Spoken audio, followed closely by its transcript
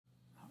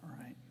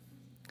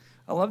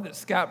I love that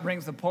Scott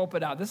brings the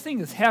pulpit out. This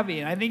thing is heavy,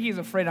 and I think he's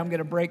afraid I'm going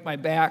to break my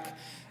back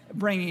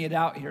bringing it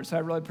out here, so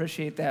I really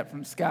appreciate that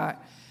from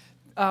Scott.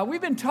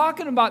 We've been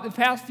talking about the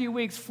past few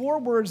weeks 4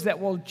 words that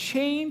will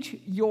change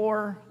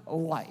your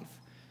life.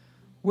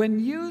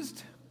 When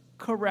used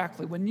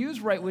correctly, when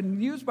used right, when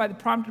used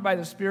prompted by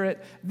the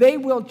Spirit, they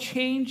will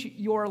change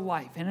your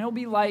life, and it'll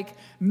be like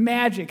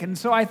magic. And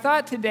so I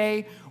thought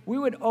today we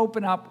would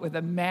open up with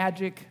a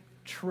magic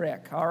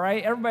trick, all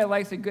right? Everybody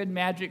likes a good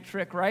magic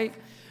trick, right?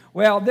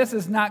 Well, this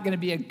is not going to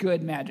be a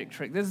good magic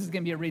trick. This is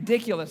going to be a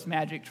ridiculous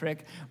magic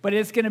trick, but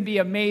it's going to be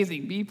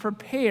amazing. Be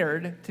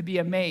prepared to be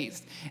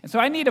amazed. And so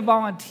I need a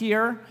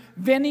volunteer.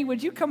 Vinny,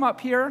 would you come up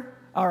here?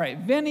 All right,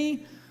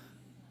 Vinny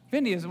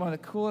is one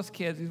of the coolest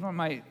kids. He's one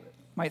of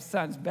my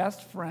son's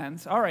best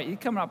friends. All right, you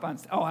coming up on,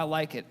 oh, I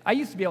like it. I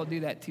used to be able to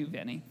do that too,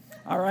 Vinny.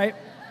 All right?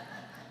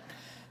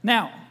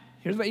 Now,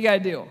 here's what you got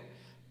to do.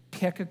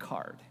 Pick a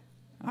card.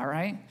 All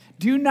right?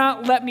 Do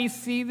not let me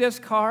see this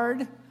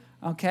card,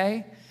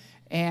 okay?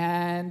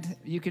 And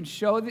you can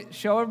show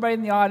everybody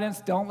in the audience.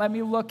 Don't let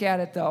me look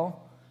at it, though.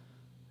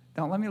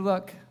 Don't let me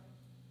look.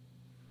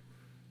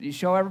 Do you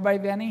show everybody,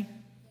 Benny?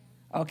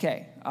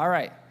 Okay, all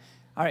right.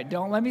 All right,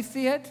 don't let me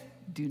see it.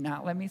 Do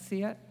not let me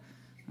see it,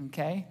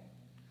 okay?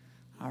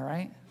 All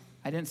right.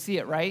 I didn't see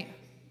it, right?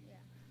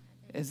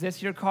 Is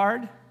this your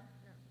card?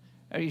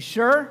 Are you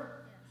sure?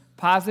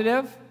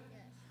 Positive?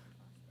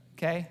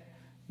 Okay.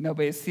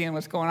 Nobody's seeing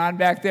what's going on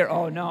back there.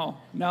 Oh, no.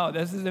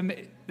 This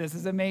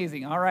is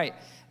amazing. All right.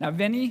 Now,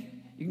 Vinny,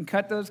 you can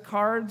cut those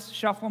cards,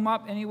 shuffle them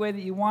up any way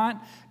that you want.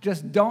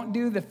 Just don't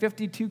do the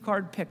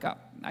 52-card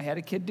pickup. I had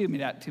a kid do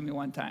that to me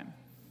one time.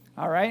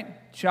 All right.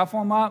 Shuffle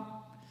them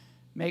up.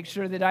 Make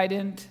sure that I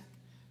didn't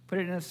put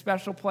it in a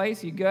special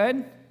place. You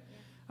good?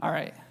 All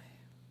right.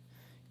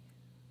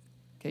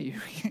 Okay,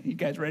 you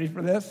guys ready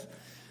for this?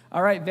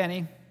 All right,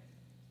 Vinny.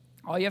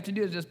 All you have to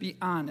do is just be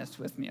honest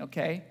with me,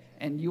 okay?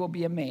 And you will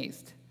be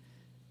amazed.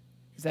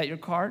 Is that your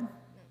card?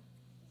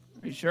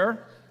 Are you sure?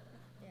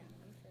 Yeah, I'm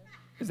sure.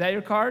 Is that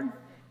your card?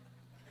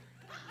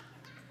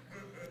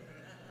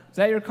 Is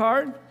that your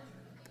card?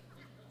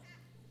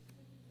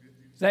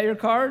 Is that your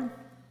card?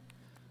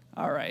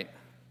 All right.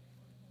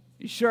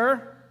 You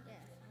sure? Yes,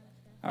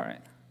 I'm sure. All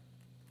right.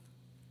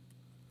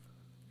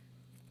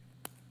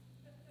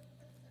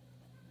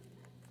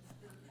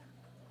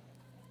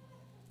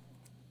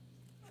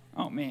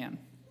 Oh, man.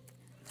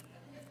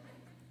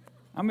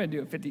 I'm going to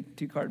do a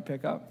 52-card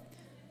pickup.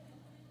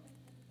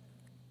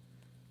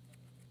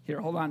 Here,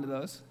 hold on to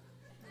those.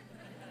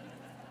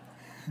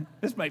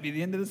 This might be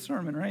the end of the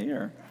sermon right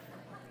here.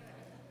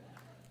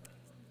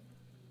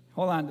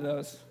 Hold on to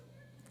those.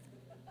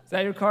 Is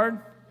that your card?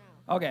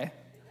 No. Okay.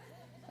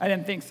 I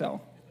didn't think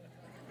so.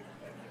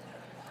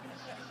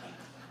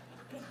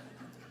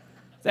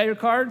 Is that your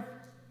card?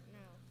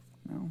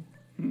 No.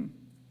 No?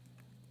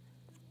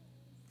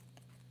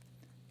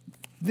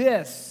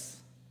 This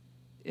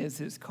is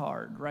his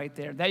card right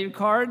there. That your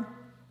card?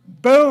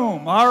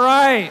 Boom. All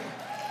right.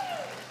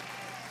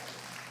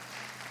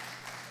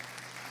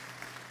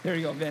 There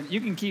you go, Vinny.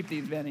 You can keep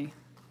these, Vinny.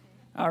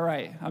 All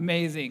right.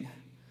 Amazing.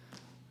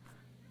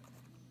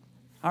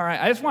 All right.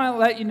 I just want to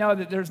let you know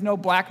that there's no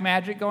black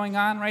magic going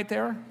on right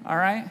there. All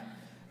right.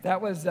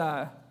 That was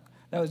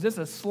just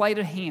a sleight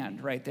of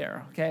hand right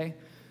there. Okay.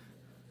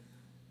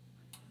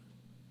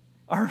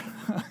 I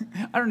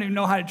don't even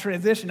know how to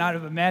transition out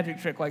of a magic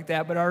trick like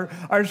that, but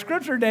our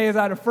scripture today is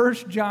out of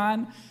 1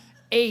 John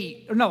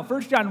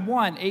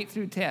 1, 8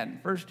 through 10.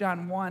 1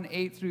 John 1,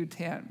 8 through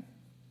 10.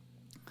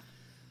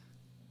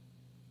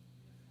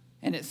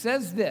 And it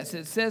says this.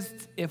 It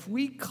says, if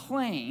we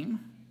claim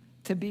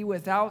to be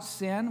without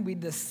sin, we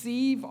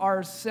deceive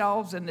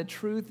ourselves and the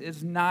truth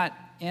is not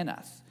in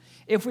us.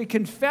 If we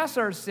confess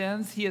our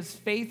sins, he is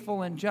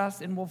faithful and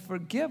just and will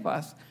forgive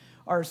us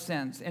our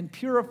sins and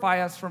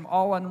purify us from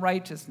all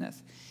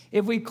unrighteousness.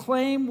 If we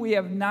claim we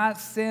have not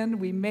sinned,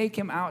 we make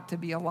him out to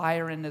be a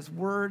liar and his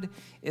word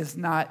is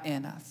not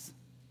in us.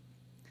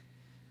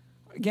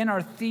 Again,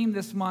 our theme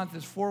this month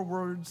is 4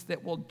 words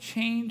that will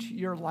change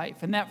your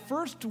life. And that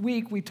first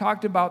week, we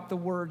talked about the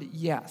word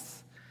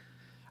yes.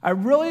 I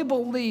really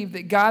believe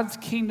that God's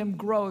kingdom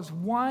grows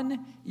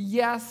one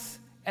yes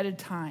at a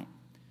time.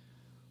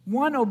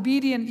 One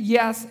obedient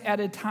yes at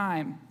a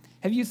time.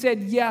 Have you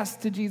said yes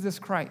to Jesus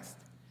Christ?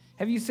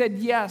 Have you said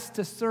yes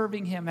to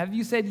serving him? Have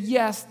you said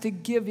yes to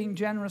giving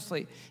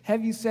generously?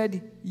 Have you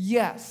said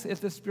yes if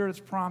the Spirit's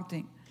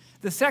prompting?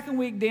 The second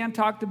week, Dan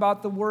talked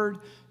about the word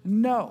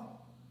no.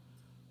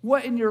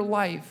 What in your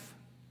life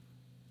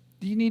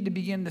do you need to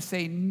begin to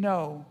say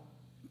no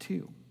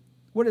to?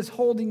 What is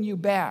holding you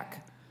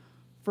back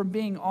from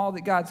being all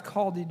that God's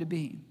called you to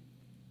be?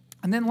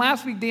 And then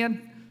last week,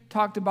 Dan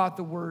talked about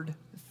the word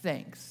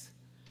thanks.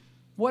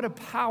 What a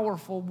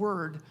powerful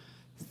word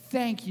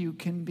thank you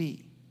can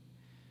be.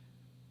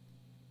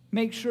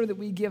 Make sure that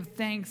we give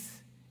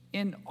thanks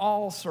in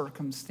all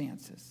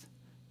circumstances.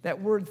 That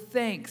word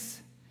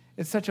thanks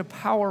is such a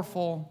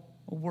powerful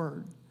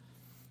word.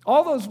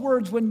 All those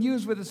words, when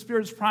used with the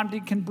Spirit's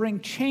prompting, can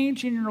bring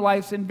change in your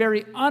lives in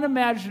very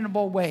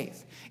unimaginable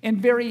ways, in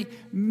very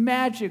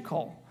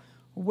magical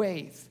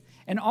ways.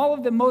 And all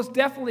of them most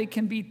definitely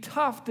can be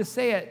tough to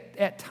say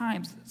at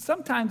times,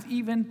 sometimes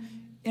even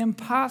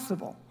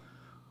impossible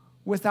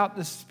without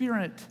the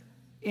Spirit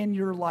in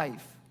your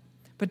life.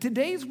 But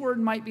today's word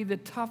might be the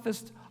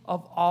toughest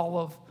of all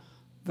of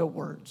the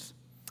words.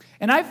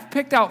 And I've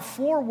picked out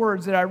 4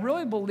 words that I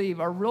really believe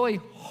are really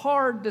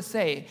hard to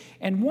say.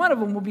 And one of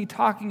them we'll be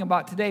talking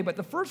about today. But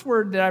the first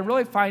word that I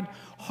really find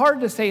hard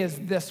to say is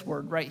this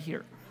word right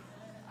here.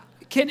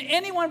 Can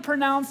anyone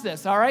pronounce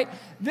this, all right?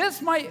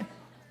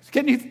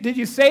 Did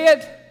you say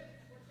it?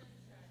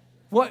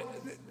 What?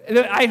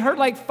 I heard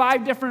like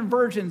 5 different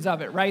versions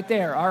of it right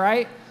there, all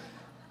right?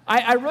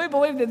 I really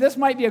believe that this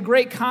might be a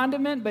great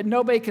condiment, but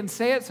nobody can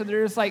say it. So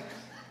they're just like,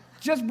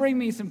 just bring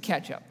me some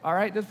ketchup, all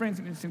right? Just bring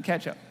me some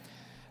ketchup.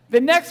 The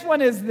next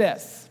one is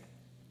this.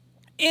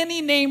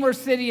 Any name or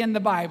city in the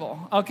Bible,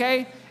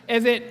 okay?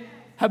 Is it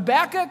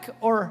Habakkuk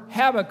or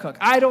Habakkuk?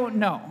 I don't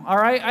know, all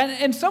right?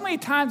 And so many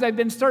times I've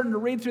been starting to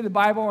read through the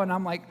Bible, and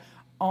I'm like,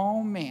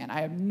 oh man,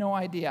 I have no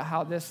idea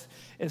how this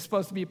is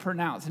supposed to be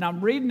pronounced. And I'm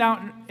reading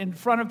out in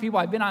front of people.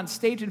 I've been on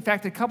stage. In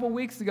fact, a couple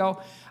weeks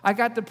ago, I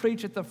got to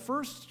preach at the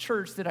first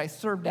church that I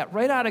served at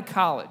right out of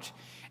college.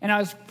 And I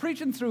was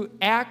preaching through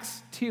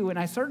Acts 2, and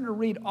I started to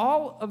read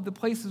all of the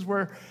places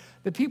where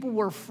the people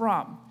were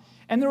from.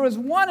 And there was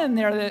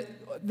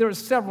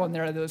several in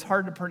there that was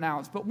hard to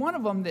pronounce, but one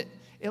of them that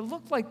it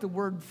looked like the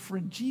word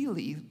fragile,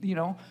 you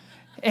know.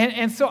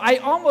 And so I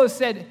almost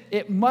said,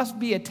 it must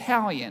be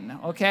Italian,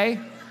 okay?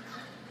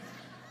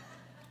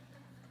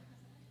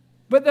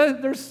 But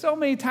there's so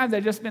many times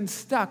I've just been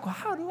stuck. Well,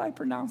 how do I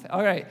pronounce it?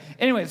 All right.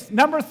 Anyways,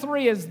 number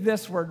 3 is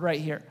this word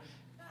right here.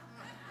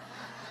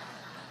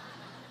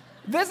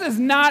 This is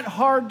not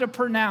hard to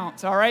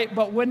pronounce, all right?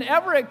 But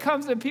whenever it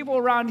comes to people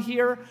around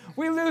here,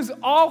 we lose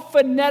all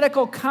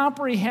phonetical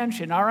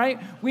comprehension, all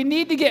right? We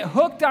need to get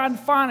hooked on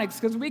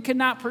phonics because we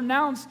cannot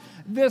pronounce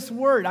this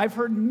word. I've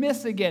heard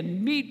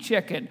Michigan, meat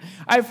chicken.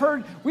 I've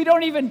heard we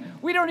don't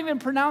even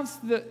pronounce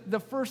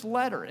the first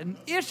letter in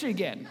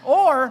Michigan.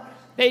 Or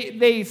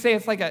they say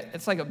it's like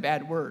a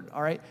bad word,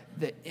 all right?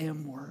 The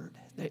M word.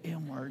 The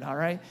M word, all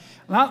right?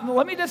 Well,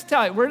 let me just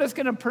tell you, we're just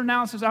going to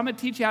pronounce this. I'm going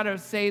to teach you how to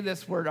say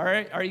this word, all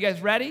right? Are you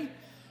guys ready?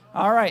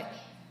 All right.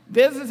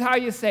 This is how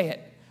you say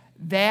it.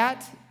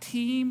 That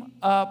team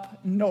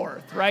up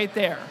north, right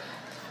there.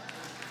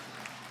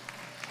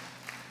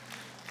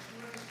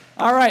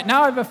 All right,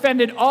 now I've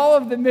offended all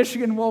of the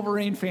Michigan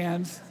Wolverine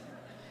fans,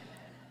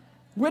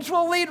 which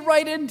will lead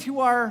right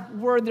into our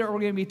word that we're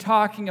going to be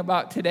talking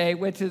about today,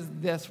 which is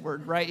this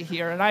word right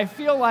here. And I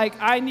feel like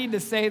I need to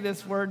say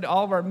this word to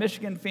all of our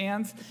Michigan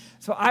fans.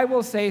 So I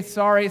will say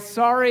sorry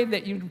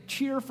that you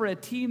cheer for a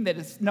team that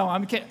is, no,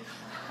 I'm kidding.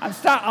 I'll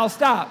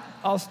stop.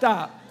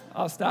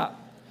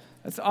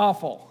 That's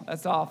awful.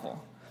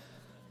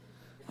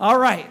 All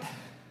right.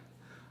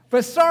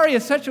 But sorry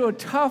is such a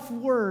tough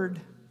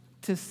word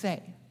to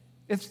say.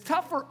 It's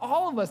tough for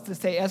all of us to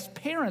say as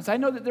parents. I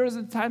know that there was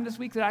a time this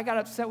week that I got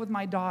upset with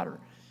my daughter,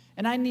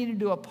 and I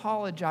needed to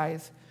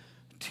apologize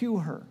to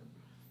her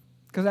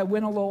because I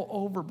went a little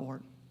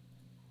overboard.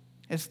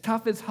 It's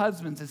tough as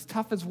husbands. It's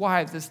tough as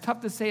wives. It's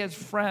tough to say as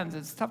friends.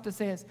 It's tough to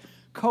say as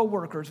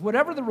coworkers.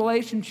 Whatever the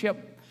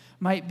relationship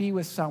might be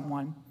with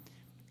someone,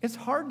 it's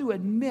hard to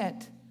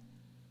admit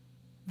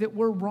that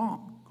we're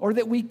wrong or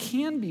that we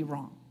can be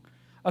wrong.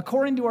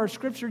 According to our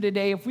scripture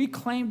today, if we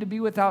claim to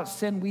be without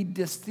sin, we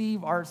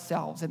deceive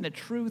ourselves, and the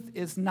truth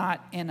is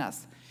not in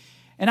us.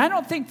 And I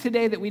don't think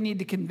today that we need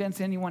to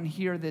convince anyone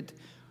here that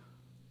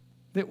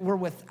we're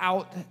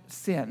without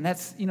sin.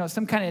 That's,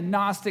 some kind of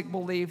Gnostic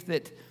belief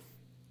that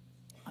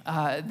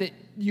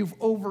you've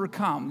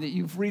overcome, that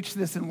you've reached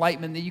this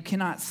enlightenment, that you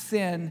cannot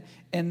sin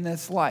in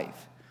this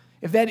life.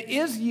 If that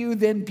is you,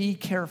 then be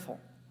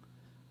careful.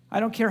 I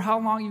don't care how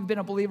long you've been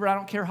a believer. I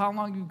don't care how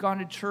long you've gone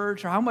to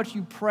church or how much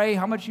you pray,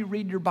 how much you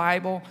read your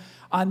Bible.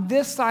 On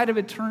this side of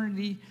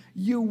eternity,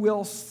 you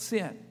will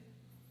sin.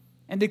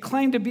 And to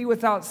claim to be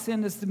without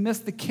sin is to miss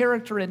the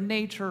character and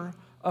nature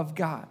of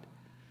God.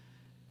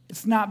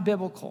 It's not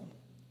biblical.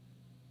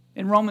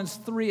 In Romans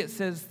 3, it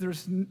says,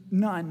 there's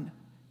none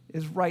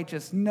is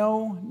righteous.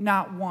 No,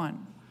 not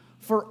one.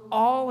 For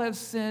all have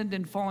sinned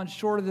and fallen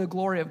short of the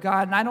glory of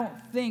God. And I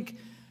don't think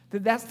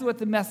that that's what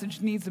the message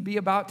needs to be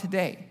about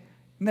today.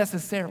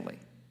 Necessarily.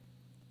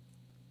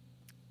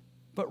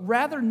 But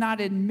rather not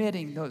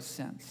admitting those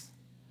sins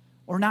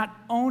or not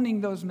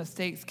owning those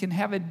mistakes can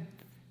have a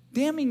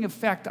damning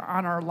effect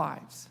on our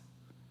lives.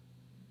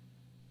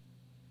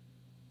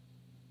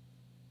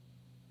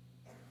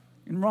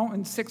 In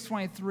Romans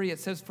 6:23 it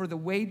says, for the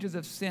wages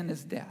of sin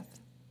is death.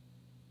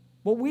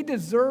 What we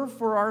deserve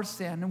for our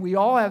sin, and we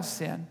all have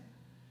sin,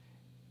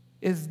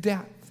 is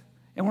death.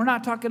 And we're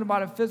not talking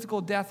about a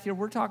physical death here,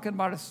 we're talking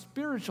about a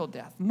spiritual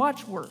death,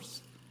 much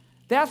worse.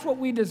 That's what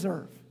we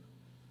deserve.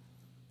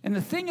 And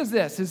the thing is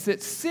this, is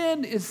that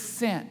sin is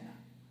sin.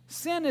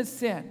 Sin is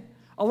sin.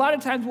 A lot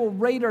of times we'll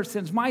rate our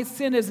sins. My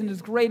sin isn't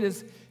as great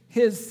as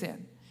his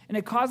sin. And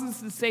it causes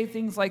us to say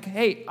things like,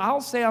 hey, I'll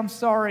say I'm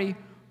sorry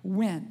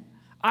when.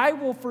 I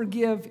will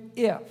forgive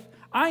if.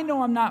 I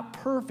know I'm not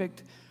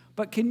perfect,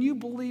 but can you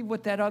believe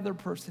what that other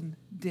person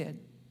did?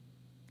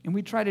 And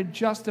we try to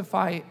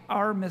justify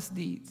our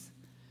misdeeds.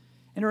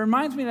 And it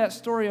reminds me of that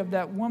story of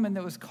that woman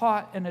that was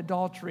caught in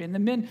adultery. And the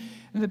men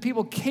and the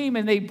people came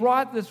and they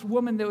brought this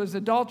woman that was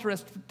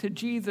adulterous to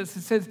Jesus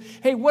and says,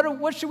 hey,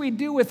 what should we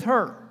do with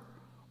her?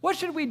 What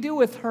should we do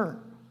with her?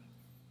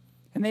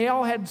 And they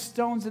all had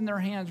stones in their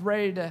hands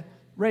ready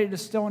to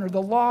stone her. The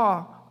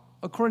law,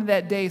 according to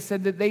that day,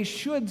 said that they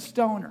should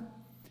stone her.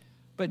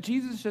 But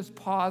Jesus just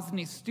paused and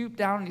he stooped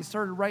down and he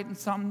started writing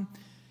something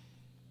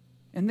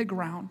in the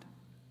ground.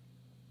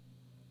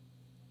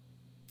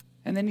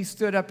 And then he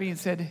stood up and he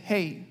said,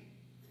 hey,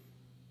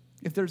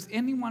 if there's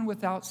anyone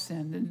without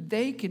sin, then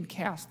they can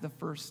cast the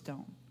first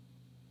stone.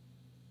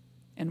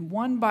 And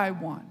one by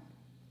one,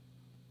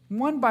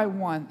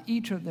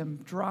 each of them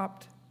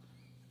dropped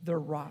their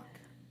rock.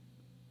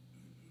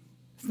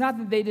 It's not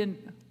that they didn't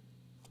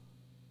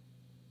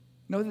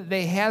know that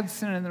they had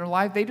sin in their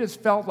life. They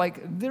just felt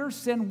like their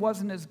sin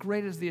wasn't as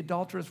great as the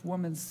adulterous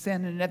woman's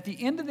sin. And at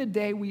the end of the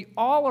day, we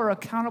all are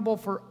accountable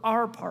for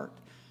our part,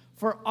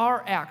 for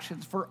our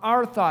actions, for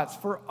our thoughts,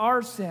 for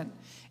our sin.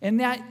 And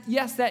that,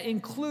 yes, that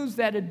includes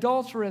that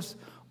adulterous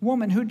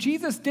woman who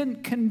Jesus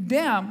didn't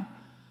condemn,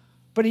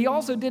 but he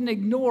also didn't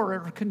ignore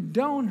or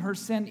condone her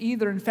sin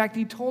either. In fact,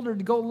 he told her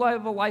to go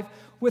live a life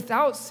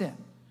without sin.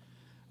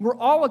 We're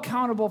all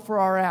accountable for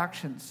our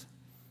actions.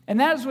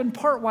 And that is in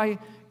part why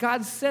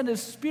God sent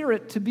his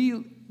Spirit to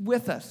be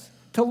with us,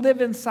 to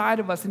live inside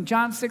of us. In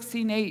John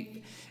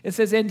 16:8, it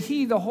says, and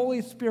he, the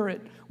Holy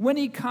Spirit, when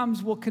he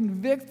comes, will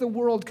convict the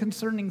world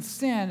concerning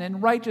sin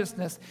and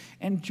righteousness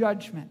and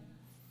judgment.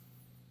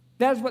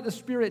 That is what the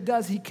Spirit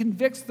does. He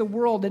convicts the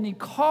world and he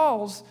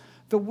calls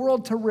the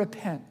world to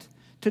repent,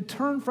 to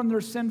turn from their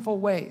sinful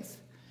ways.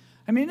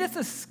 I mean, it's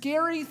a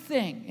scary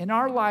thing in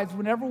our lives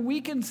whenever we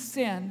can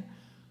sin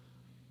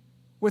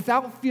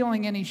without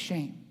feeling any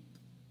shame.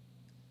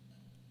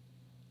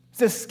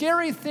 It's a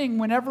scary thing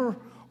whenever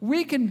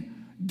we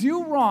can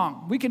do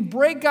wrong, we can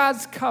break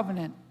God's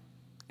covenant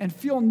and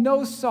feel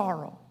no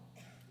sorrow.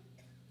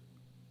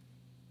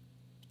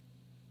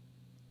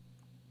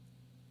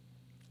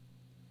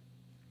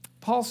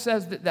 Paul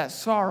says that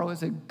sorrow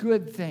is a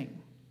good thing.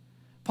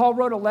 Paul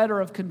wrote a letter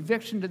of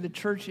conviction to the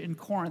church in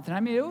Corinth. And I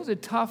mean, it was a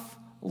tough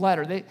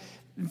letter.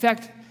 In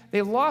fact,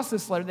 they lost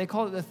this letter. They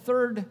call it the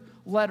third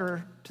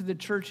letter to the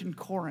church in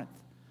Corinth.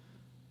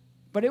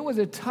 But it was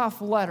a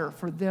tough letter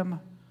for them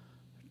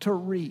to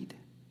read.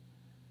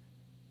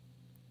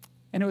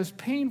 And it was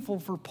painful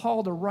for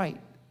Paul to write.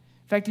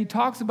 In fact, he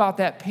talks about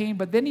that pain,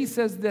 but then he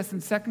says this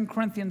in 2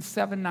 Corinthians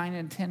 7, 9,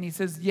 and 10. He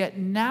says, yet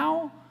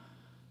now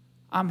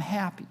I'm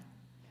happy.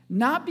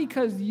 Not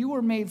because you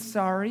were made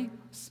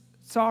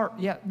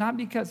not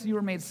because you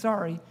were made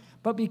sorry,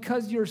 but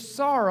because your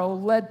sorrow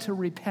led to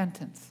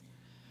repentance.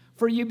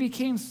 For you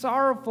became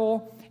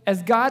sorrowful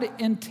as God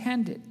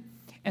intended,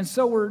 and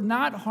so were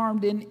not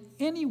harmed in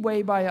any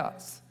way by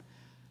us.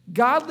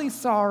 Godly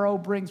sorrow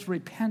brings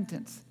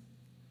repentance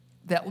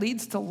that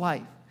leads to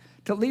life,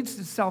 that leads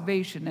to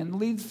salvation, and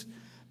leaves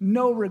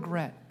no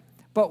regret.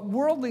 But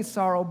worldly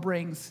sorrow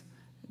brings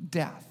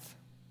death.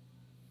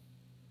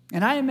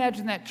 And I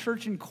imagine that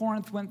church in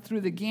Corinth went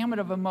through the gamut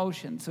of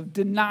emotions of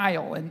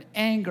denial and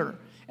anger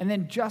and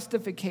then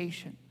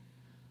justification.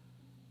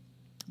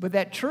 But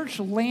that church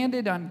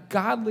landed on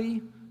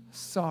godly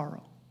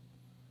sorrow.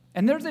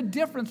 And there's a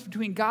difference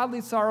between godly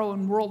sorrow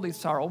and worldly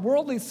sorrow.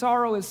 Worldly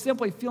sorrow is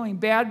simply feeling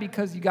bad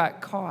because you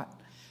got caught.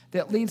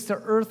 That leads to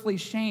earthly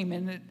shame,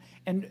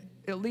 and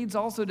it leads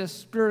also to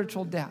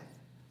spiritual death.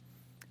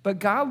 But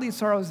godly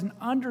sorrow is an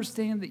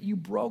understanding that you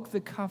broke the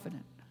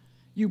covenant.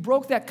 You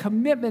broke that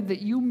commitment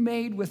that you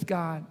made with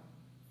God.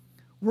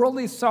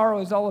 Worldly sorrow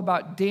is all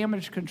about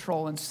damage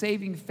control and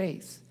saving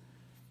face.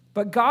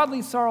 But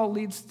godly sorrow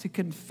leads to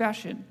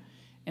confession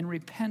and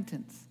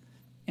repentance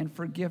and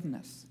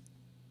forgiveness.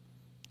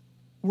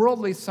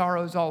 Worldly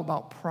sorrow is all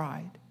about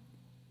pride.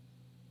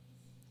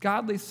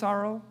 Godly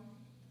sorrow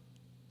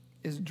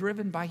is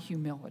driven by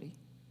humility.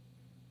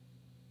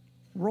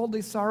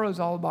 Worldly sorrow is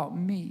all about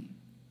me,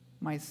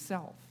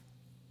 myself,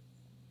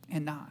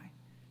 and I.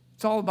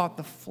 It's all about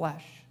the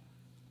flesh.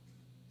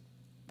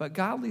 But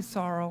godly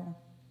sorrow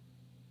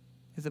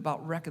is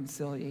about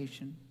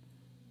reconciliation.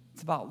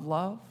 It's about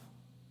love.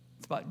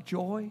 It's about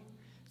joy.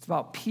 It's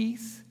about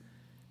peace.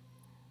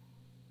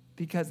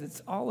 Because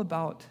it's all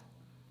about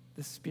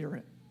the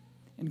Spirit.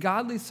 And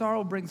godly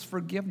sorrow brings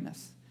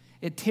forgiveness.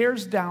 It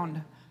tears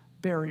down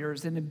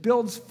barriers and it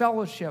builds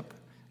fellowship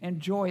and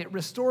joy. It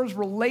restores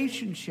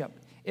relationship.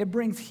 It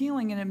brings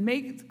healing and it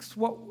makes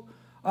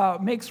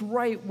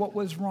right what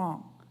was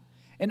wrong.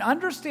 And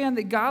understand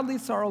that godly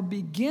sorrow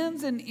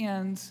begins and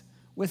ends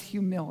with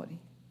humility.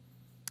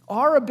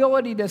 Our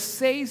ability to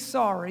say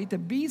sorry, to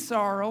be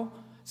sorry,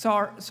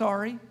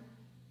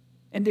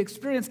 and to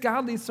experience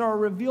godly sorrow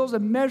reveals a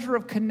measure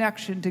of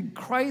connection to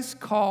Christ's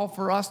call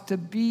for us to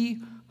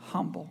be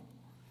humble.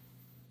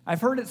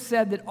 I've heard it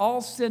said that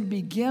all sin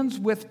begins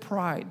with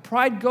pride.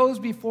 Pride goes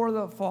before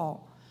the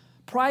fall.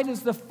 Pride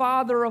is the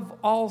father of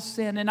all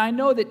sin. And I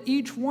know that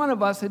each one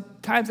of us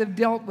at times have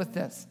dealt with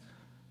this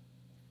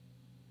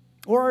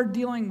or are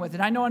dealing with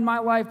it. I know in my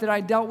life that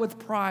I dealt with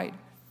pride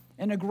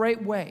in a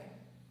great way.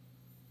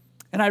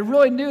 And I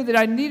really knew that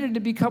I needed to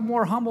become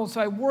more humble,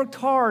 so I worked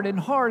hard and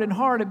hard and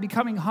hard at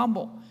becoming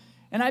humble.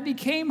 And I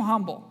became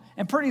humble.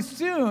 And pretty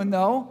soon,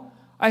 though,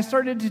 I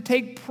started to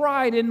take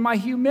pride in my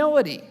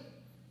humility,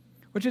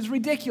 which is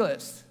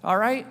ridiculous, all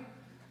right?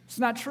 It's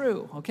not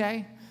true,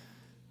 okay?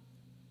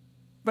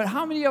 But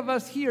how many of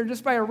us here,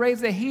 just by a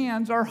raise of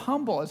hands, are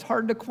humble? It's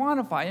hard to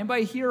quantify.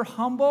 Anybody here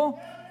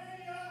humble?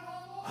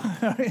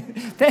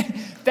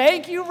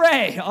 Thank you,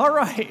 Ray. All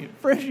right.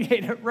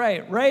 Appreciate it,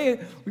 Ray. Ray,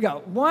 we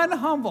got one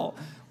humble.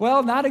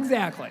 Well, not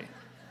exactly.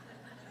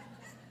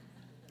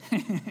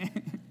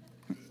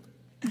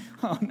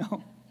 Oh,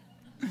 no.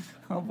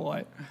 Oh,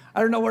 boy.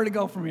 I don't know where to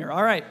go from here.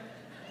 All right.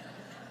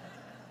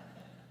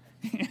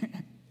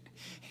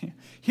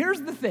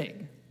 Here's the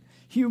thing.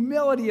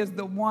 Humility is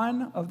the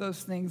one of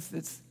those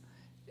things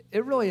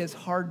it really is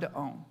hard to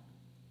own.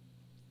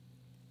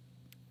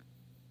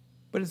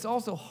 But it's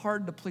also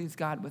hard to please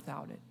God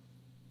without it.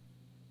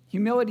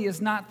 Humility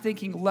is not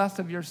thinking less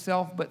of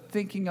yourself, but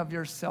thinking of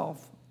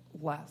yourself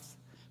less.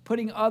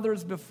 Putting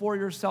others before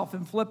yourself.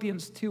 In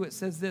Philippians 2, it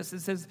says this.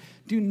 It says,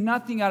 do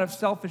nothing out of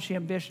selfish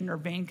ambition or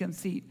vain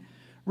conceit.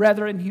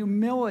 Rather, in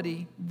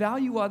humility,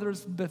 value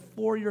others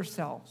before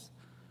yourselves.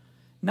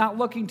 Not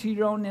looking to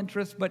your own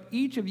interests, but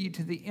each of you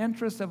to the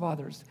interests of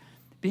others.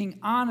 Being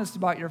honest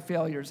about your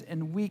failures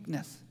and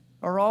weakness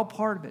are all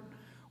part of it.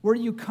 Where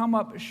you come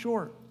up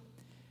short.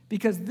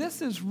 Because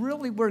this is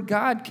really where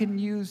God can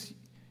use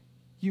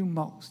you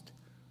most.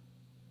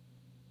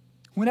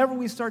 Whenever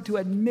we start to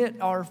admit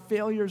our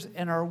failures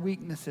and our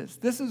weaknesses,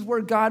 this is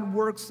where God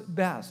works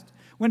best.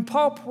 When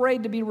Paul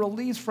prayed to be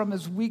released from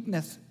his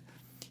weakness,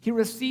 he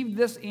received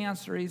this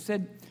answer.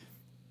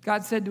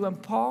 God said to him,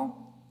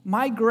 Paul,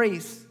 my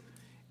grace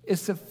is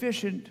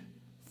sufficient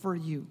for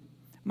you.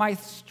 My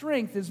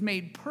strength is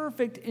made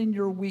perfect in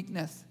your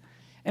weakness.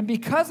 And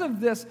because of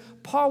this,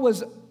 Paul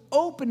was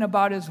open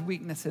about his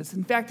weaknesses.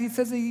 In fact, he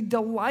says that he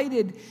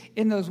delighted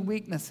in those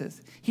weaknesses.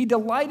 He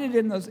delighted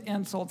in those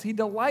insults. He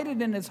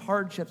delighted in his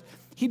hardships.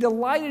 He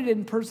delighted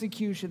in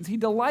persecutions. He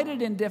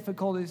delighted in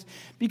difficulties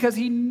because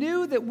he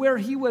knew that where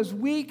he was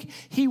weak,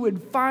 he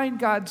would find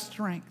God's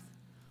strength.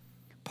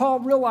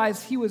 Paul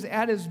realized he was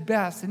at his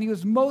best and he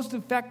was most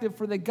effective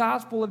for the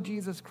gospel of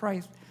Jesus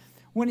Christ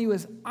when he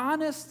was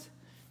honest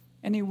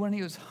and when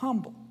he was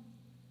humble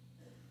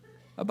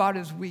about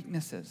his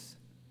weaknesses.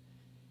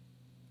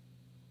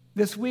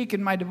 This week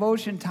in my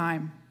devotion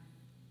time,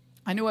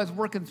 I knew I was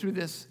working through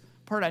this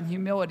part on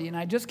humility, and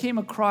I just came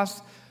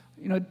across,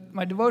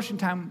 my devotion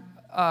time,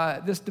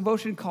 this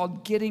devotion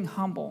called Getting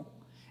Humble.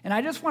 And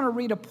I just want to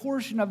read a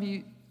portion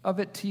of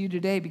it to you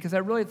today because I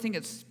really think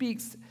it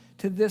speaks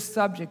to this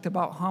subject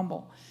about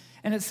humble.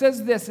 And it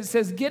says this, it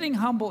says, getting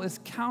humble is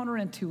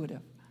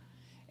counterintuitive,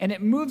 and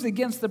it moves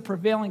against the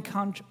prevailing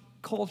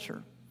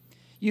culture.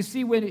 You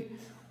see, when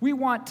we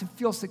want to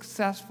feel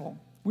successful,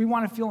 we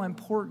want to feel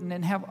important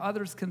and have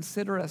others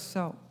consider us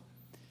so.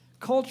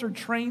 Culture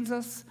trains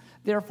us,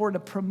 therefore, to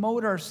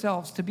promote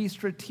ourselves, to be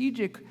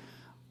strategic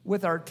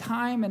with our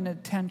time and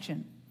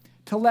attention,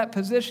 to let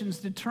positions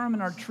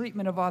determine our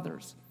treatment of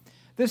others.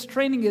 This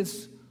training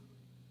is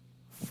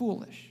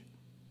foolish.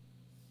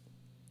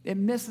 It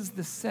misses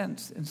the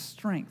sense and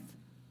strength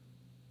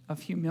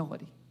of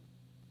humility.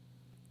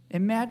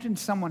 Imagine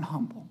someone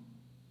humble.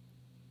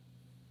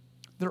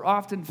 They're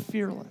often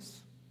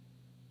fearless,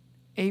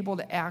 able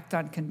to act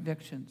on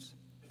convictions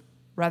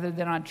rather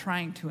than on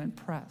trying to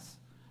impress.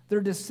 Their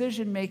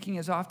decision-making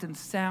is often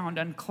sound,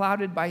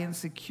 unclouded by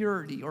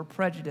insecurity or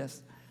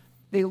prejudice.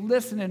 They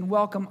listen and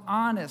welcome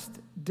honest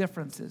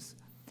differences.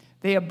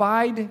 They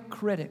abide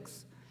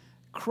critics,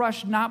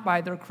 crushed not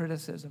by their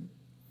criticism.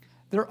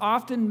 They're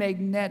often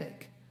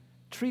magnetic,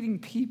 treating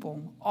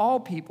people, all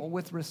people,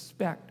 with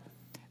respect.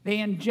 They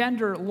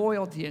engender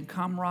loyalty and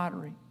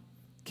camaraderie.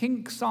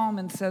 King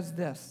Solomon says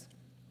this,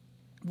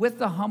 with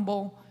the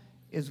humble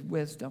is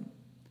wisdom.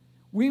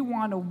 We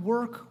want to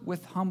work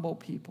with humble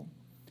people.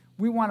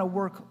 We want to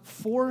work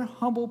for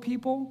humble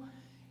people,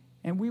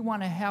 and we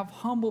want to have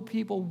humble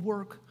people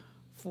work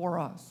for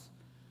us.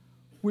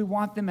 We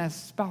want them as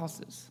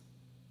spouses.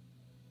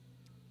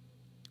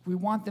 We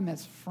want them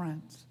as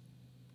friends.